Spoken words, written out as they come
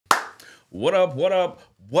What up, what up,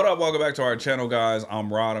 what up? Welcome back to our channel, guys.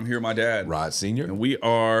 I'm Rod. I'm here with my dad. Rod Sr. And we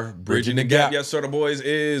are Bridging the Gap. Yes, sir, the boys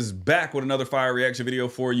is back with another fire reaction video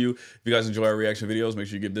for you. If you guys enjoy our reaction videos, make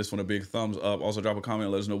sure you give this one a big thumbs up. Also, drop a comment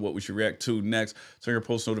and let us know what we should react to next. Turn your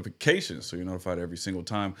post notifications so you're notified every single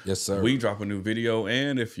time yes, sir. we drop a new video.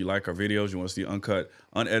 And if you like our videos, you want to see uncut,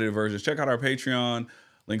 unedited versions, check out our Patreon.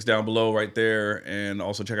 Links down below right there. And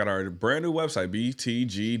also check out our brand new website,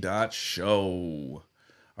 btg.show.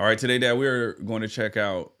 All right, today, Dad, we're going to check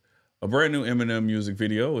out a brand new Eminem music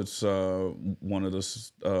video. It's one of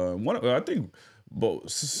the, I think,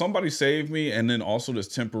 Somebody Saved Me, and then also this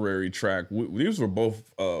Temporary track. These were both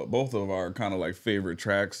of our kind of like favorite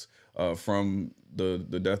tracks from the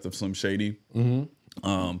death of Slim Shady.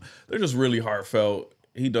 Mm-hmm. They're just really heartfelt.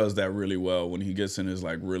 He does that really well when he gets in his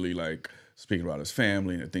like really like speaking about his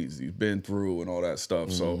family and the things he's been through and all that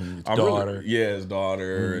stuff. So his daughter. His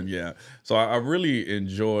daughter, and yeah. So I really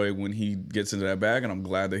enjoy when he gets into that bag, and I'm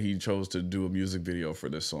glad that he chose to do a music video for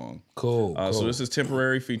this song. Cool. So this is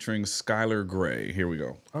Temporary featuring Skylar Grey. Here we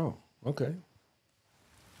go. Oh, okay.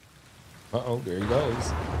 Uh-oh, there he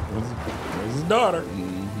goes. There's his daughter.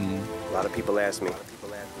 Mm-hmm. A lot of people ask me.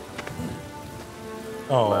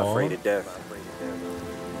 Oh. Am I afraid of death?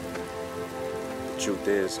 The truth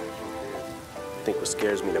is, I think what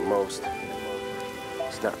scares me the most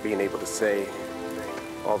is not being able to say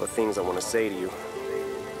all the things I want to say to you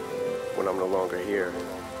when I'm no longer here.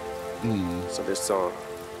 So this song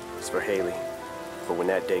is for Haley, for when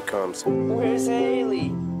that day comes. Where's Haley?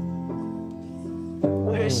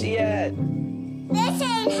 Where's she at? This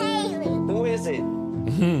ain't Haley. Who is it?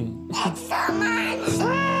 It's someone.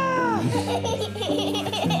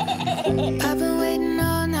 I've been waiting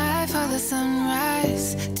all night for the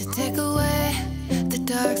sunrise to take away the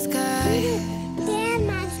dark sky. They're a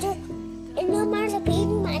monster, and no one's a baby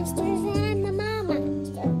monster, and I'm the mom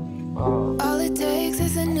monster. All it takes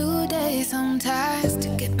is a new day sometimes to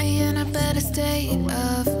get me in a better state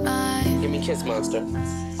of mind. Give me a kiss, monster.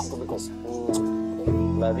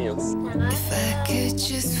 Love you. If I could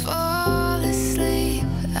just fall asleep,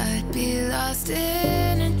 I'd be lost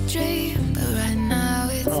in a dream. But right now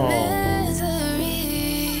it's misery,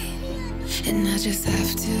 and I just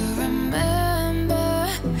have to remember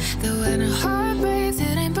that when a heart breaks,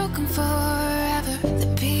 it ain't broken forever. The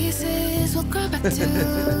pieces will grow back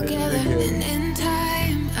together, and in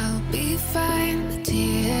time I'll be fine. The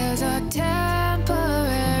tears are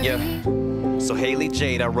temporary. Yeah. So Haley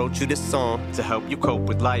Jade, I wrote you this song to help you cope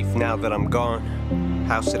with life now that I'm gone.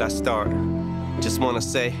 How should I start? Just wanna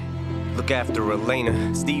say, look after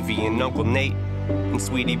Elena, Stevie, and Uncle Nate. And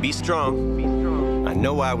sweetie, be strong. I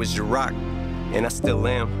know I was your rock, and I still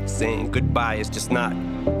am. Saying goodbye is just not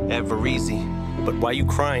ever easy. But why you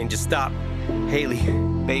crying? Just stop. Haley,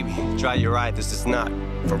 baby, dry your eye, this is not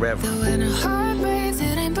forever. Though when a heart breaks,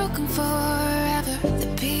 it ain't broken forever. The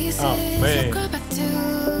pieces will grow back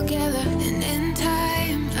together, and in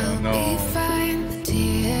time I'll be fine. The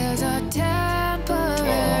tears are temporary.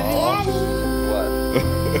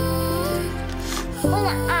 When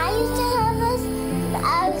I used to have this,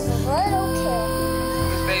 I was a little kid.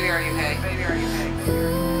 Whose baby are you, Hay? Baby, are you, Hay?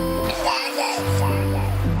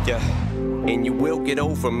 Yeah, and you will get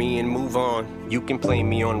over me and move on. You can play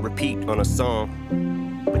me on repeat on a song,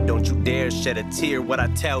 but don't you dare shed a tear what I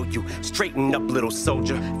tell you. Straighten up, little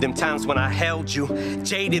soldier. Them times when I held you,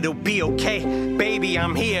 Jade, it'll be okay. Baby,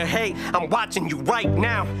 I'm here, hey, I'm watching you right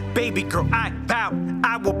now. Baby girl, I vow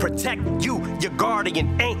I will protect you. Your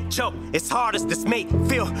guardian angel. As hard as this may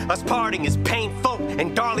feel, us parting is painful.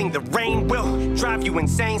 And darling, the rain will drive you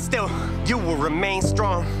insane still. You will remain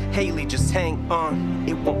strong. Haley, just hang on.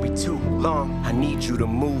 It won't be too long. I need you to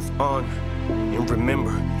move on. And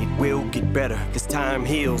remember, it will get better. This time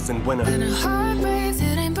heals, and when a heart breaks,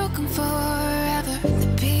 it ain't broken forever. The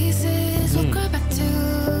pieces will grow back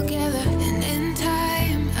together, and in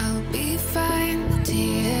time I'll be fine. The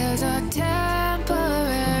tears are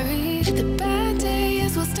temporary. The bad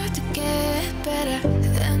days will start to get better.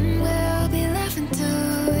 Then we'll be laughing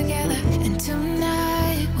together. And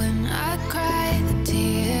tonight, when I cry, the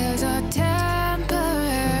tears are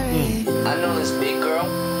temporary. I know this big girl.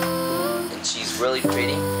 She's really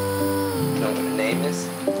pretty. You know what her name is?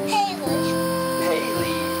 Haley.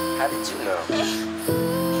 Haley. How did you know?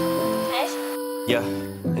 Yeah,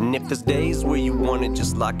 and if there's days where you wanna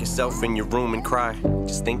just lock yourself in your room and cry,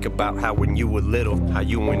 just think about how when you were little, how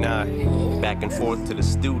you and I, back and forth to the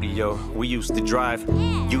studio, we used to drive.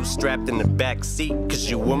 You strapped in the back seat, cause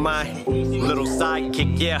you were my little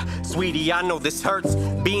sidekick. Yeah, sweetie, I know this hurts.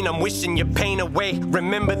 Bean, I'm wishing your pain away.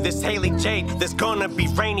 Remember this, Haley Jade, there's gonna be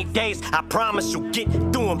rainy days. I promise you'll get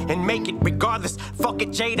through them and make it regardless. Fuck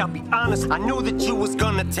it, Jade, I'll be honest. I knew that you was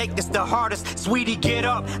gonna take this the hardest. Sweetie, get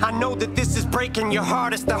up. I know that this is breaking your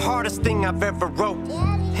heart. It's the hardest thing I've ever wrote.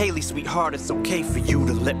 Haley, sweetheart, it's okay for you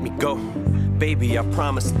to let me go. Baby, I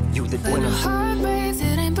promise you that when a heart breaks,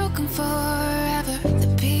 it ain't broken forever.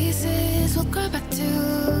 The pieces will grow back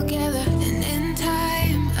together. And in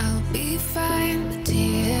time, I'll be fine. The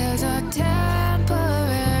tears are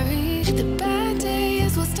temporary. The bad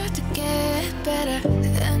days will start to get better.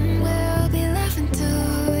 Then we'll be laughing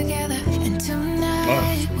together. And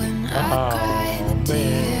tonight, when I cry, the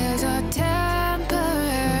tears are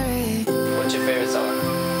temporary. What's your favorite song?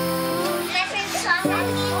 My favorite song.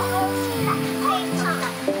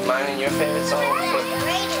 Mine and your favorite song?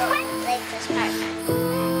 Like this part.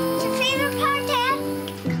 Your favorite part, Dad?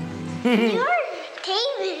 You're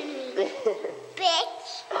taping me, bitch.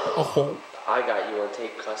 Oh. I got you on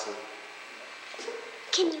tape cussing.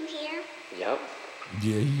 Can you hear? Yep.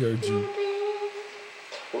 Yeah, he heard you.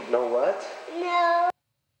 Know what? No.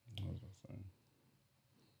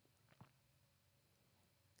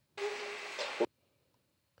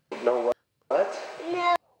 Know what? What?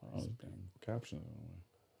 No. Oh, dang. Captions.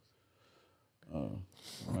 No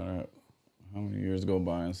matter how many years go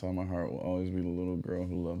by, inside my heart will always be the little girl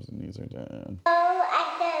who loves and needs her dad. Oh,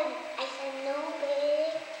 I said no,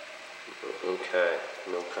 babe. Okay.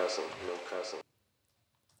 No cussing. No cussing.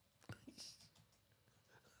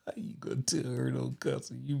 How you gonna tell her no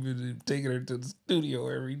cussing? You've been taking her to the studio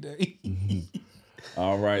every day.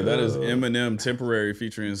 All right, that is Eminem Temporary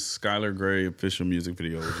featuring Skylar Grey official music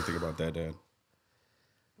video. What do you think about that, Dad?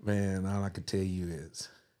 Man, all I can tell you is,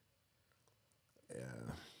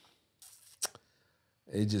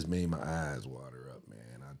 it just made my eyes water up,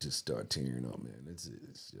 man. I just start tearing up, man. It's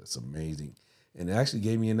just amazing, and it actually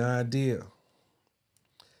gave me an idea,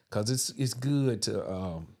 cause it's good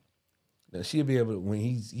to now she'll be able to, when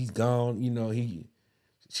he's gone, you know,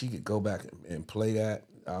 she could go back and play that,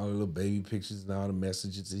 all the little baby pictures and all the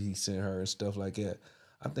messages that he sent her and stuff like that.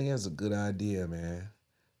 I think that's a good idea, man.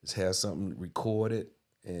 Just have something recorded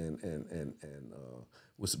and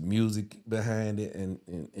with some music behind it and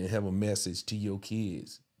have a message to your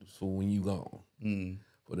kids for when you gone.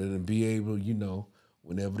 For them to be able, you know,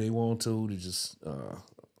 whenever they want to just,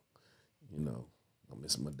 you know, I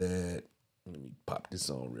miss my dad. Let me pop this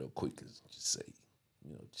on real quick and just say,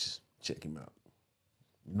 you know, just check him out.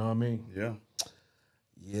 You know what I mean? Yeah.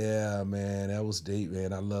 Yeah, man, that was deep,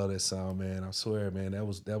 man. I love that song, man. I swear, man, that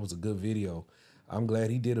was a good video. I'm glad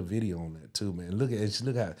he did a video on that too, man. Look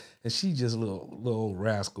how, and she just a little old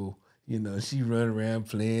rascal, you know. She run around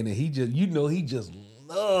playing, and he just, you know, he just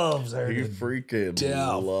loves her. He freaking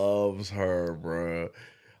loves her, bro.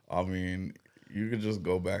 I mean, you could just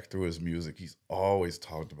go back through his music. He's always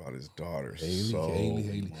talked about his daughter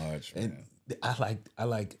Haley. Much, man. And I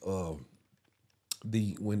like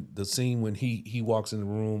the scene when he walks in the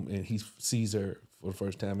room and he sees her for the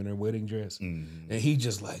first time in her wedding dress, and he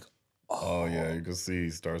just like, oh yeah, you can see he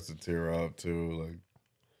starts to tear up too. Like,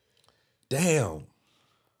 damn,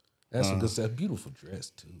 that's a good stuff. Beautiful dress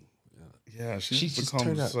too. Yeah, she's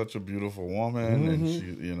become such a beautiful woman, and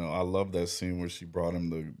she, you know, I love that scene where she brought him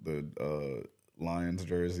the Lions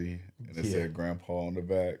jersey and it said Grandpa on the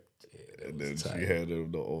back, and then she had the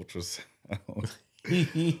ultrasound.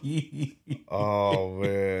 Oh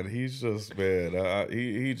man, he's just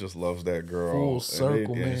he just loves that girl. Full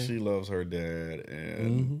circle, man. And she loves her dad,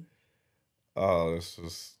 and oh, it's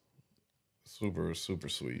just super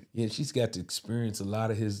sweet. Yeah, she's got to experience a lot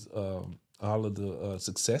of his all of the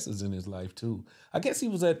successes in his life too. I guess he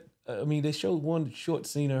was at. I mean, they showed one short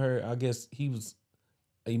scene of her. I guess he must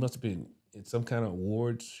have been in some kind of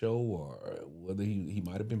awards show, or whether he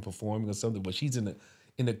might have been performing or something. But she's in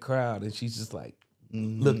the crowd, and she's just like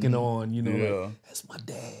looking on, you know, like, that's my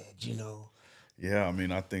dad, you know. Yeah, I mean,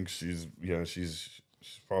 I think she's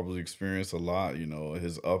probably experienced a lot, you know,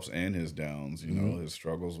 his ups and his downs, you know, his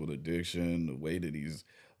struggles with addiction, the way that he's,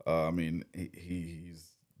 I mean, he's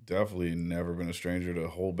definitely never been a stranger to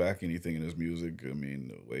hold back anything in his music. I mean,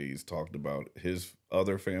 the way he's talked about his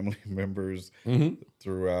other family members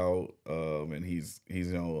throughout, and he's you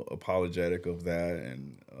know, apologetic of that,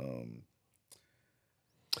 and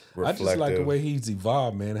reflective. I just like the way he's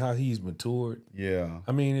evolved, man, how he's matured. Yeah.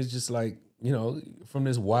 I mean, it's just like, you know, from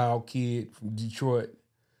this wild kid from Detroit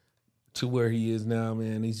to where he is now,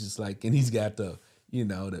 man. He's just like, and he's got the, you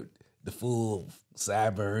know, the full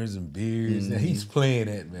sideburns and beards. Now he's playing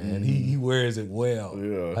it, man. He wears it well.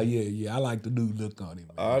 Yeah. Yeah. I like the new look on him,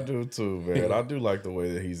 man. I do too, man. I do like the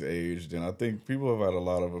way that he's aged, and I think people have had a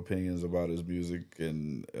lot of opinions about his music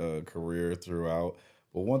and career throughout.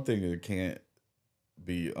 But one thing that can't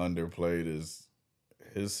be underplayed is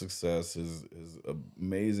his success, his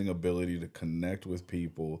amazing ability to connect with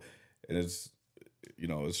people, and it's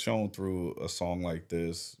shown through a song like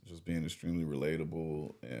this, just being extremely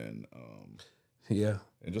relatable and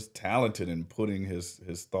and just talented in putting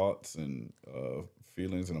his thoughts and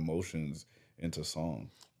feelings and emotions into song.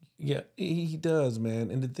 Yeah, he does,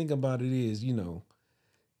 man. And the thing about it is, you know,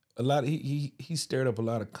 a lot he stirred up a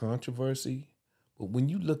lot of controversy. But when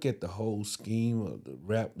you look at the whole scheme of the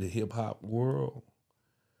rap, the hip hop world,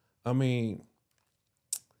 I mean,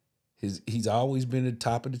 he's always been at the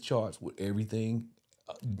top of the charts with everything,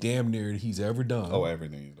 damn near he's ever done. Oh,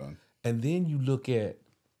 everything he's done. And then you look at,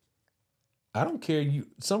 I don't care.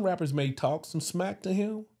 Some rappers may talk some smack to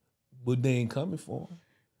him, but they ain't coming for him.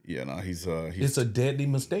 Yeah, no, he's it's a deadly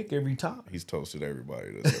mistake every time. He's toasted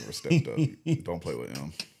everybody that's ever stepped up. Don't play with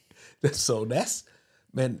him. So that's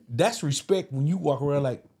respect when you walk around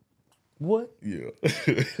like, what? Yeah.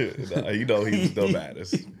 You know he's the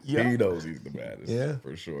baddest. Yeah. He knows he's the baddest. Yeah.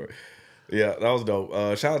 For sure. Yeah, that was dope.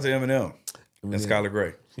 Shout out to Eminem and Skylar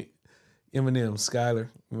Grey. Eminem, Skylar,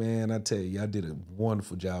 man, I tell you, I did a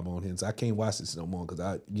wonderful job on him. So I can't watch this no more because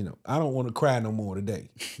I don't want to cry no more today.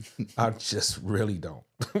 I just really don't.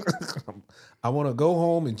 I want to go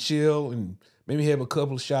home and chill and maybe have a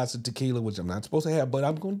couple of shots of tequila, which I'm not supposed to have, but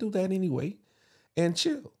I'm going to do that anyway, and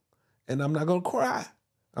chill. And I'm not going to cry.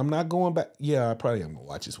 I'm not going back. Yeah, I probably am going to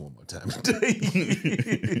watch this one more time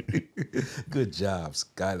today. Good job,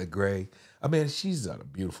 Skylar Grey. I mean, she's got a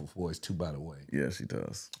beautiful voice too, by the way. Yeah, she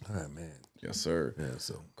does. All right, man. Yes, sir. Yeah,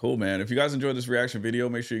 so cool, man. If you guys enjoyed this reaction video,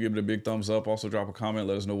 make sure you give it a big thumbs up. Also, drop a comment.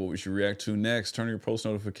 Let us know what we should react to next. Turn on your post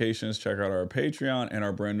notifications. Check out our Patreon and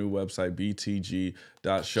our brand new website,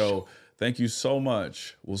 btg.show. Thank you so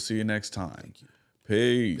much. We'll see you next time.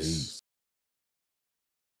 Peace.